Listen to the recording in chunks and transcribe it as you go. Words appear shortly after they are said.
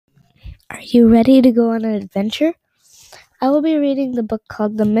you ready to go on an adventure? I will be reading the book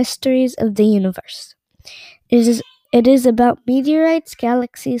called The Mysteries of the Universe. It is about meteorites,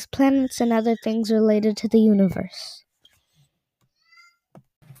 galaxies, planets, and other things related to the universe.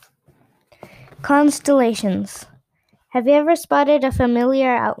 Constellations. Have you ever spotted a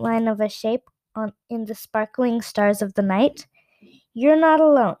familiar outline of a shape in the sparkling stars of the night? You're not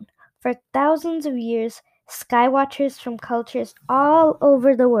alone. For thousands of years, skywatchers from cultures all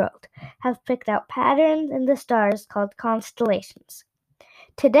over the world have picked out patterns in the stars called constellations.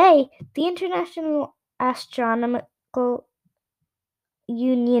 Today, the International Astronomical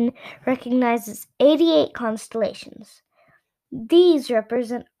Union recognizes 88 constellations. These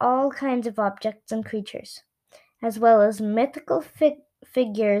represent all kinds of objects and creatures, as well as mythical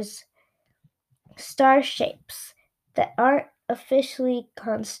figures, star shapes that aren't official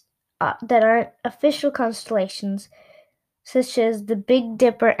constellations, such as the Big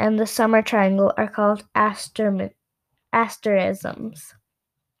Dipper and the Summer Triangle, are called asterisms.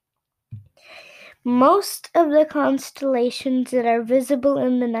 Most of the constellations that are visible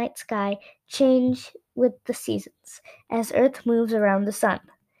in the night sky change with the seasons as Earth moves around the sun.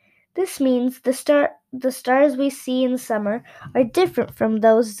 This means the stars we see in summer are different from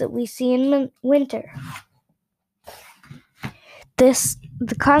those that we see in winter.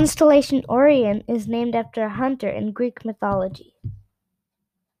 The constellation Orion is named after a hunter in Greek mythology.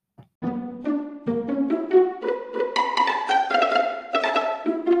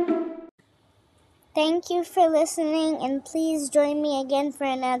 Thank you for listening, and please join me again for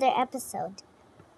another episode.